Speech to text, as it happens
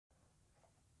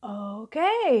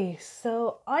Okay,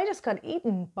 so I just got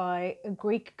eaten by a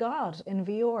Greek god in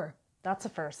VR. That's a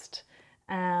first.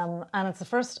 And it's the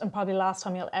first and probably last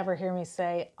time you'll ever hear me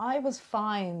say I was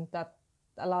fine that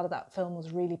a lot of that film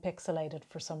was really pixelated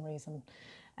for some reason.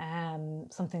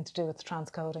 Something to do with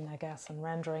transcoding, I guess, and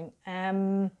rendering.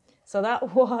 So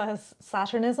that was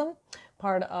Saturnism,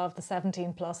 part of the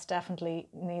 17 plus, definitely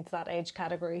needs that age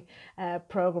category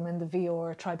program in the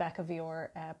VR, Tribeca VR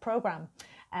program.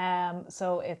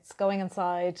 So it's going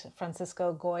inside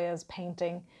Francisco Goya's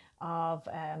painting of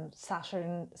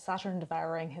Saturn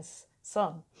devouring his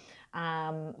son.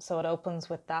 So it opens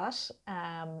with that.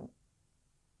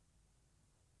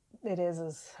 It is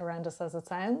as horrendous as it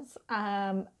sounds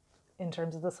in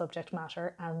terms of the subject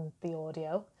matter and the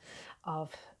audio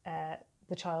of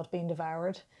the child being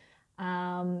devoured.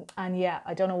 And yeah,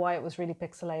 I don't know why it was really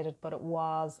pixelated, but it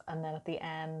was. And then at the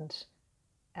end,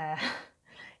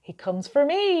 he comes for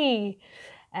me.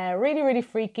 Really, really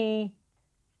freaky.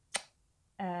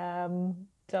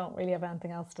 Don't really have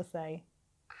anything else to say.